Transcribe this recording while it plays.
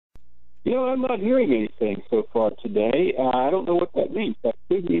I'm not hearing anything so far today. I don't know what that means. That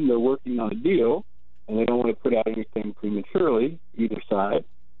could mean they're working on a deal, and they don't want to put out anything prematurely, either side.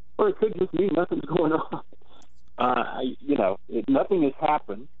 Or it could just mean nothing's going on. Nothing has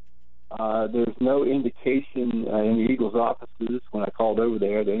happened. There's no indication in the Eagles' offices when I called over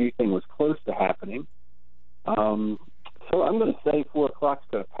there that anything was close to happening. So I'm going to say 4 o'clock's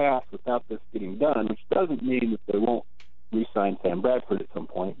going to pass without this getting done, which doesn't mean that they won't re-sign Sam Bradford at some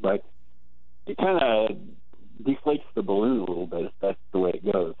point, but it kind of deflates the balloon a little bit if that's the way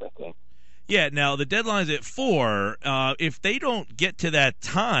it goes, I think. Yeah, now the deadline's at 4. If they don't get to that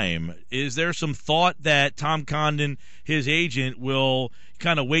time, is there some thought that Tom Condon, his agent, will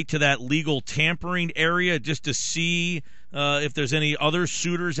kind of wait to that legal tampering area just to see if there's any other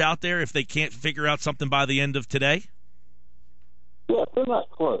suitors out there if they can't figure out something by the end of today? Yeah, if they're not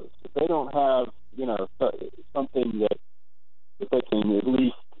close, if they don't have, something that they can at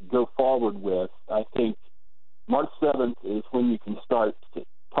least go forward with, I think March 7th is when you can start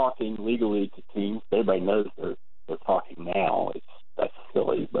talking legally to teams. Everybody knows they're talking now. That's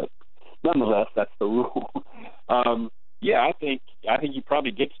silly, but nonetheless, that's the rule. I think he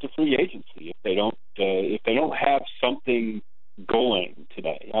probably gets to free agency if they don't have something going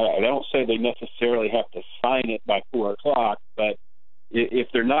today. I don't say they necessarily have to sign it by 4 o'clock, but if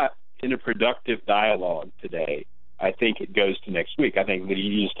they're not in a productive dialogue today, I think it goes to next week. I think that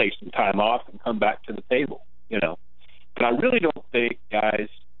he just takes some time off and come back to the table, But I really don't think, guys,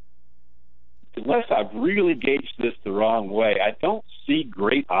 unless I've really gauged this the wrong way, I don't see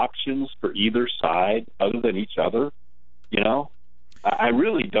great options for either side other than each other, I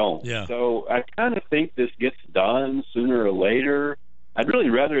really don't. Yeah. So I kind of think this gets done sooner or later. I'd really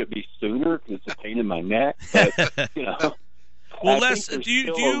rather it be sooner because it's a pain in my neck, but, Well, I Les, think do there's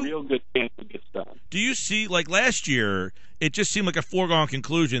you still a real good chance it gets done. Do you see, like last year, it just seemed like a foregone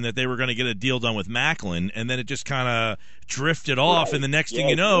conclusion that they were going to get a deal done with Macklin, and then it just kind of drifted off, Right. and the next thing Yeah,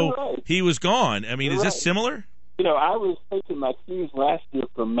 you know, right. he was gone. I mean, You're is this right. similar? I was taking my cues last year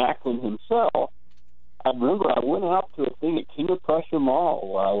from Macklin himself. I remember I went out to a thing at King of Prussia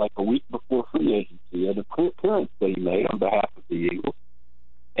Mall like a week before free agency at an appearance that he made on behalf of the Eagles.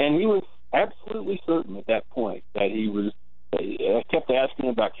 And he was absolutely certain at that point that he was – I kept asking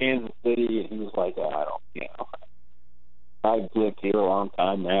him about Kansas City, and he was like, I've lived here a long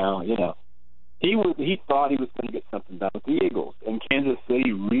time now, He thought he was going to get something done with the Eagles, and Kansas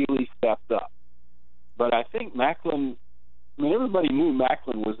City really stepped up. But I think Macklin – everybody knew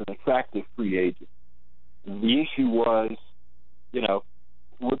Macklin was an attractive free agent. The issue was,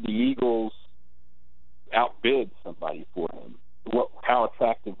 would the Eagles outbid somebody for him? How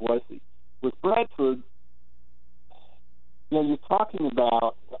attractive was he? With Bradford, you're talking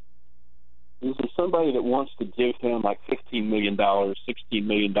about, is there somebody that wants to give him like $15 million, $16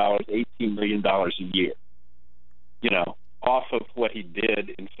 million, $18 million a year, off of what he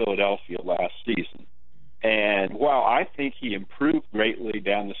did in Philadelphia last season? And while I think he improved greatly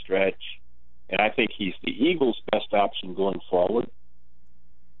down the stretch, and I think he's the Eagles' best option going forward,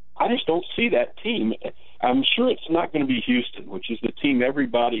 I just don't see that team. I'm sure it's not going to be Houston, which is the team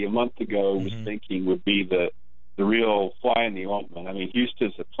everybody a month ago was thinking would be the real fly in the ointment.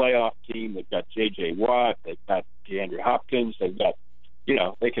 Houston's a playoff team. They've got J.J. Watt. They've got DeAndre Hopkins. They've got,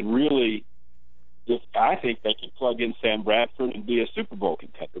 they can really – I think they can plug in Sam Bradford and be a Super Bowl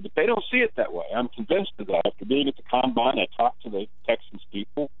contender. But they don't see it that way. I'm convinced of that. After being at the Combine, I talked to the Texans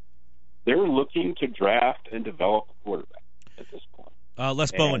people. They're looking to draft and develop a quarterback at this point.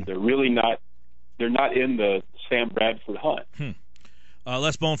 Les Bowen. They're really not. They're not in the Sam Bradford hunt.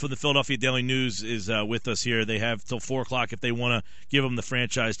 Les Bowen from the Philadelphia Daily News is with us here. They have till 4 o'clock if they want to give him the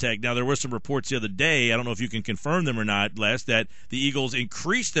franchise tag. Now, there were some reports the other day, I don't know if you can confirm them or not, Les, that the Eagles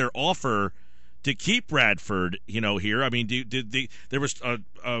increased their offer to keep Bradford, here. There was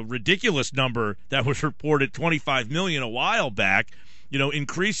a ridiculous number that was reported, $25 million a while back.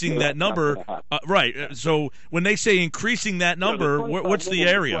 Increasing that number, right? So when they say increasing that number, what's the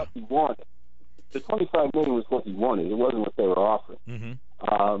area? The $25 million was what he wanted. It wasn't what they were offering.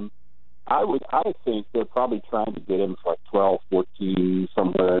 I think they're probably trying to get him for like 12, 14,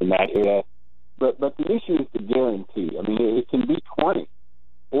 somewhere in that area. But the issue is the guarantee. It can be 20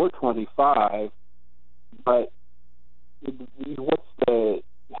 or 25, but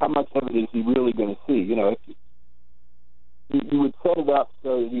how much of it is he really going to see? You would set it up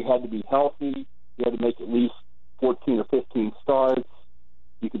so that he had to be healthy. You had to make at least 14 or 15 starts.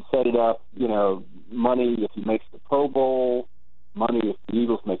 You could set it up, money if he makes the Pro Bowl, money if the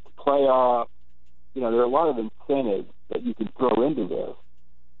Eagles make the playoff. There are a lot of incentives that you can throw into this.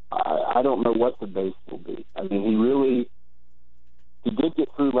 I don't know what the base will be. he did get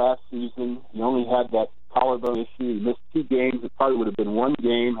through last season. He only had that collarbone issue. He missed 2 games. It probably would have been 1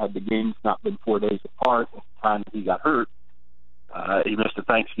 game had the games not been 4 days apart at the time that he got hurt. He missed the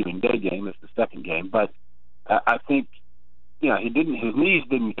Thanksgiving Day game, missed the second game. But I think, his knees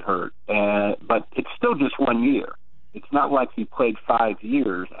didn't get hurt. But it's still just 1 year. It's not like he played 5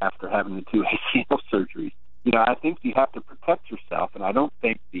 years after having the 2 ACL surgeries. I think you have to protect yourself, and I don't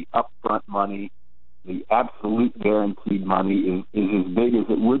think the upfront money, the absolute guaranteed money is as big as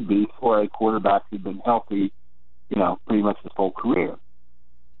it would be for a quarterback who's been healthy, pretty much his whole career.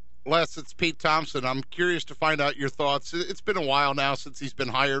 Les, it's Pete Thompson. I'm curious to find out your thoughts. It's been a while now since he's been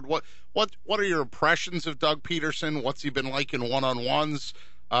hired. What are your impressions of Doug Peterson? What's he been like in one-on-ones?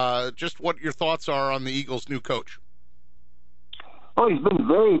 Just what your thoughts are on the Eagles' new coach. Oh, he's been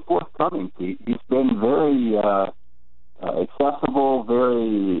very forthcoming, Pete. He's been very accessible,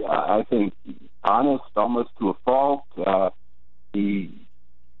 very, I think, honest, almost to a fault. He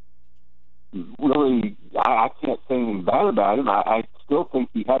really, I can't say anything bad about him. I still think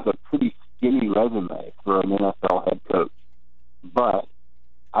he has a pretty skinny resume for an NFL head coach. But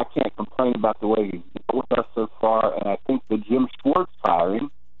I can't complain about the way he's dealt with us so far, and I think the Jim Schwartz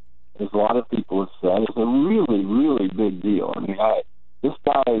hiring, as a lot of people have said, is a really, really big deal. I mean, this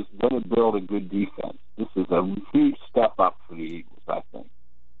guy is going to build a good defense. This is a huge step up for the Eagles, I think.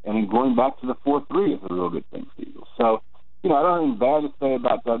 And going back to the 4-3 is a real good thing for the Eagles. So, I don't have anything bad to say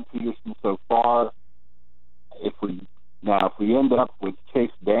about Doug Peterson so far. If we end up with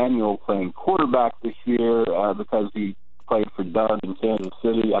Chase Daniel playing quarterback this year because he played for Doug in Kansas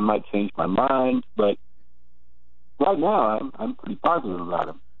City, I might change my mind. But right now, I'm pretty positive about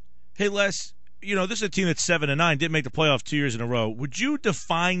him. Hey, Les, this is a team that's 7-9, didn't make the playoffs 2 years in a row. Would you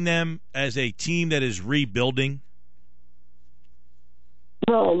define them as a team that is rebuilding?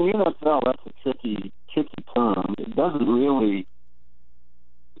 In the NFL, that's a tricky term. It doesn't really.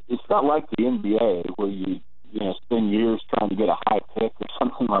 It's not like the NBA where you spend years trying to get a high pick or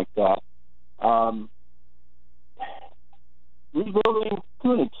something like that. Rebuilding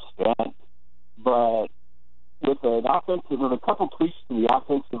to an extent, but with a couple tweaks to the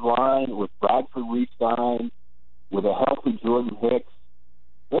offensive line, with Bradford re-signed, with a healthy Jordan Hicks,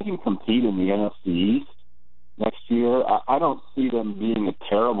 they can compete in the NFC East next year. I don't see them being a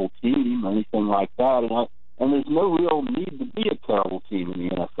terrible team or anything like that, and there's no real need to be a terrible team in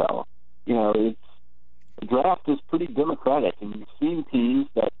the NFL. The draft is pretty democratic, and you've seen teams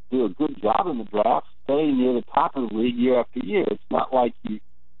that do a good job in the draft stay near the top of the league year after year. It's not like you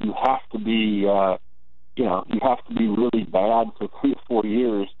have to be you have to be really bad for 3 or 4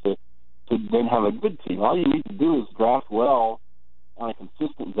 years to then have a good team. All you need to do is draft well on a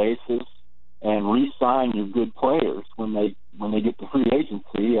consistent basis and re-sign your good players when they get to free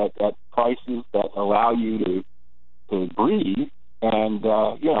agency at prices that allow you to breathe, and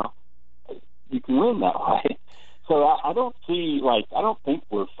you can win that way. So I don't think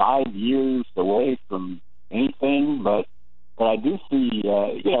we're 5 years away from anything, but I do see,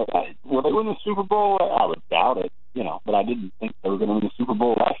 will they win the Super Bowl? I would doubt it, but I didn't think they were going to win the Super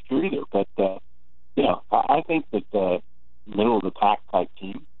Bowl last year either. But, I think that middle of the pack type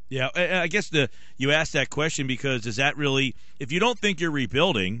team. Yeah, I guess you asked that question because does that really, if you don't think you're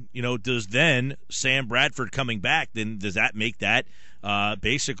rebuilding, does then Sam Bradford coming back, then does that make that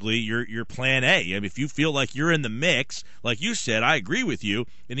basically your plan A? I mean, if you feel like you're in the mix, like you said, I agree with you.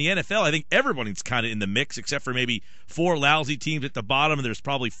 In the NFL, I think everybody's kind of in the mix except for maybe 4 lousy teams at the bottom, and there's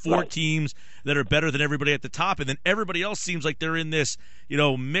probably 4 teams that are better than everybody at the top, and then everybody else seems like they're in this,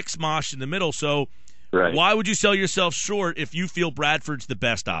 mix mosh in the middle. So why would you sell yourself short if you feel Bradford's the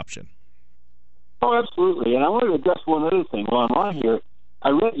best option? Oh, absolutely. And I want to address one other thing while I'm on here. I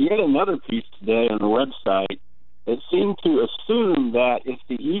read yet another piece today on the website that seemed to assume that if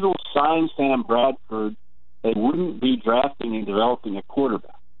the Eagles signed Sam Bradford, they wouldn't be drafting and developing a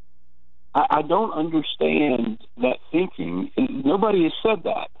quarterback. I don't understand that thinking, and nobody has said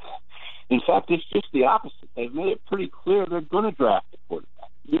that. In fact, it's just the opposite. They've made it pretty clear they're going to draft a quarterback,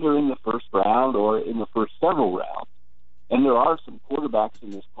 either in the first round or in the first several rounds. And there are some quarterbacks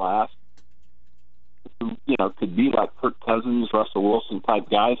in this class who, could be like Kirk Cousins, Russell Wilson type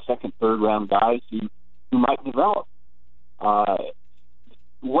guys, second, third round guys who might develop.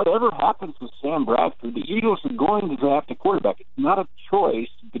 Whatever happens with Sam Bradford, the Eagles are going to draft a quarterback. It's not a choice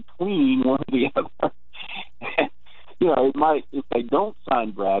between one or the other. It might, if they don't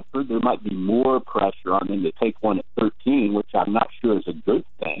sign Bradford, there might be more pressure on them to take one at 13, which I'm not sure is a good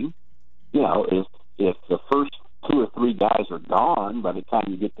thing. If the first 2 or 3 guys are gone by the time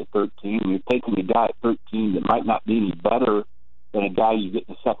you get to 13, you're taking a guy at 13 that might not be any better than a guy you get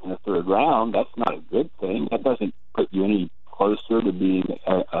in the second or third round. That's not a good thing. That doesn't put you any closer to being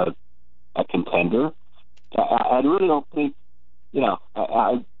a contender. I really don't think,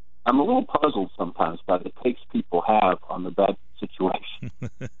 I'm a little puzzled sometimes by the takes people have on the bad situation.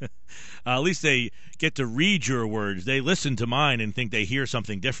 At least they get to read your words. They listen to mine and think they hear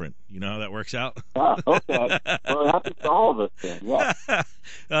something different. You know how that works out? Okay. Well, it happens to all of us then, yeah.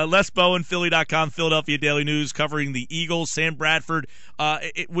 Les Bowen, Philly.com, Philadelphia Daily News, covering the Eagles. Sam Bradford,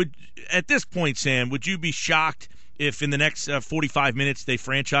 at this point, Sam, would you be shocked if in the next 45 minutes they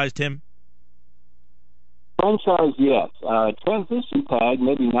franchised him? Franchise, yes. Transition tag,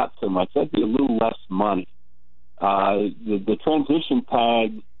 maybe not so much. That'd be a little less money. The transition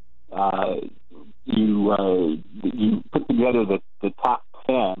tag, you put together the top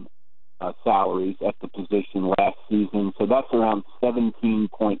 10 salaries at the position last season, so that's around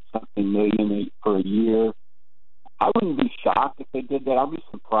 17-point-something million for a year. I wouldn't be shocked if they did that. I'll be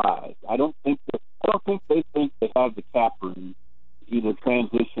surprised. I don't think they think they have the cap room, either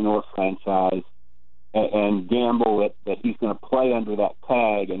transition or franchise, and gamble that he's going to play under that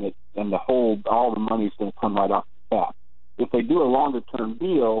tag and all the money's going to come right off the cap. If they do a longer term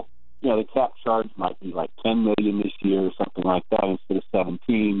deal, the cap charge might be like $10 million this year or something like that instead of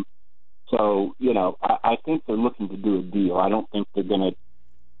 17. So I think they're looking to do a deal. I don't think they're going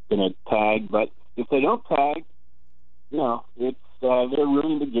to tag, but if they don't tag, it's they're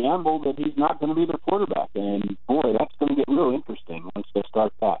willing to gamble that he's not going to be their quarterback, and boy, that's going to get real interesting once they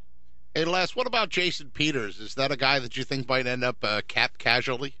start that. Hey, Les, what about Jason Peters? Is that a guy that you think might end up cap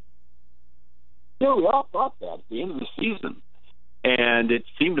casualty? Yeah, we all thought that at the end of the season, and it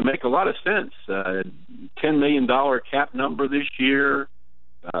seemed to make a lot of sense. $10 million cap number this year.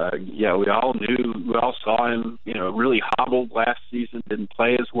 We all saw him, really hobbled last season, didn't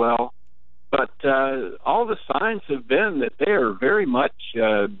play as well. But all the signs have been that they are very much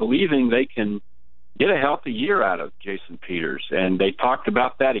believing they can get a healthy year out of Jason Peters, and they talked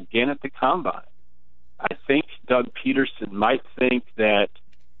about that again at the Combine. I think Doug Peterson might think that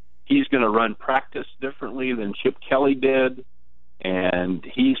he's going to run practice differently than Chip Kelly did, and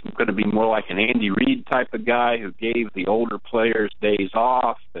he's going to be more like an Andy Reid type of guy who gave the older players days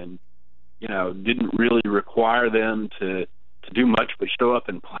off and, didn't really require them to do much but show up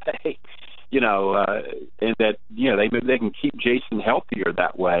and play, and that, they can keep Jason healthier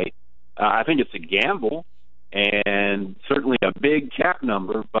that way. I think it's a gamble and certainly a big cap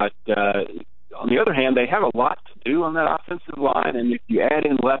number, but on the other hand, they have a lot to do on that offensive line, and if you add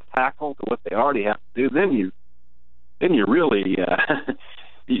in left tackle to what they already have to do, then you really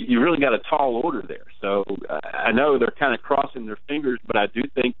you really got a tall order there. So I know they're kind of crossing their fingers, but I do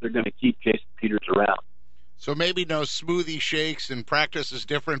think they're going to keep Jason Peters around. So maybe no smoothie shakes and practice is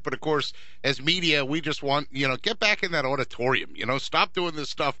different, but of course, as media, we just want, get back in that auditorium, stop doing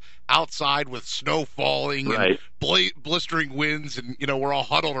this stuff outside with snow falling right. and blistering winds, and, we're all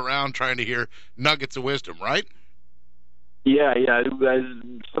huddled around trying to hear nuggets of wisdom, right? Yeah. As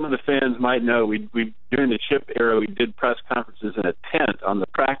some of the fans might know, we during the Chip era, we did press conferences in a tent on the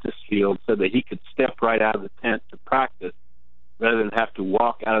practice field so that he could step right out of the tent to practice, rather than have to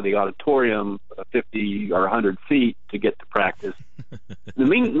walk out of the auditorium 50 or 100 feet to get to practice. The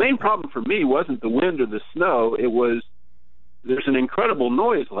main problem for me wasn't the wind or the snow. It was there's an incredible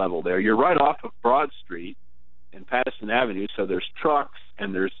noise level there. You're right off of Broad Street and Patterson Avenue, so there's trucks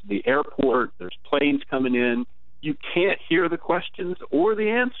and there's the airport, there's planes coming in. You can't hear the questions or the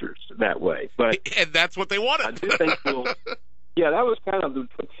answers that way. But and that's what they wanted. I do think that was kind of the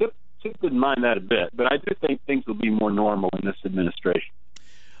Chip didn't mind that a bit, but I do think things will be more normal in this administration.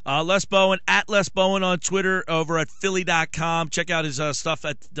 Les Bowen, at Les Bowen on Twitter, over at Philly.com. Check out his stuff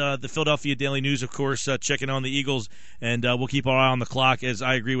at the Philadelphia Daily News, of course, checking on the Eagles, and we'll keep our eye on the clock. As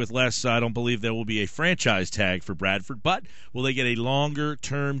I agree with Les, I don't believe there will be a franchise tag for Bradford, but will they get a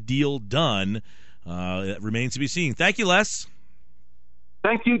longer-term deal done? It remains to be seen. Thank you, Les.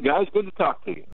 Thank you, guys. Good to talk to you.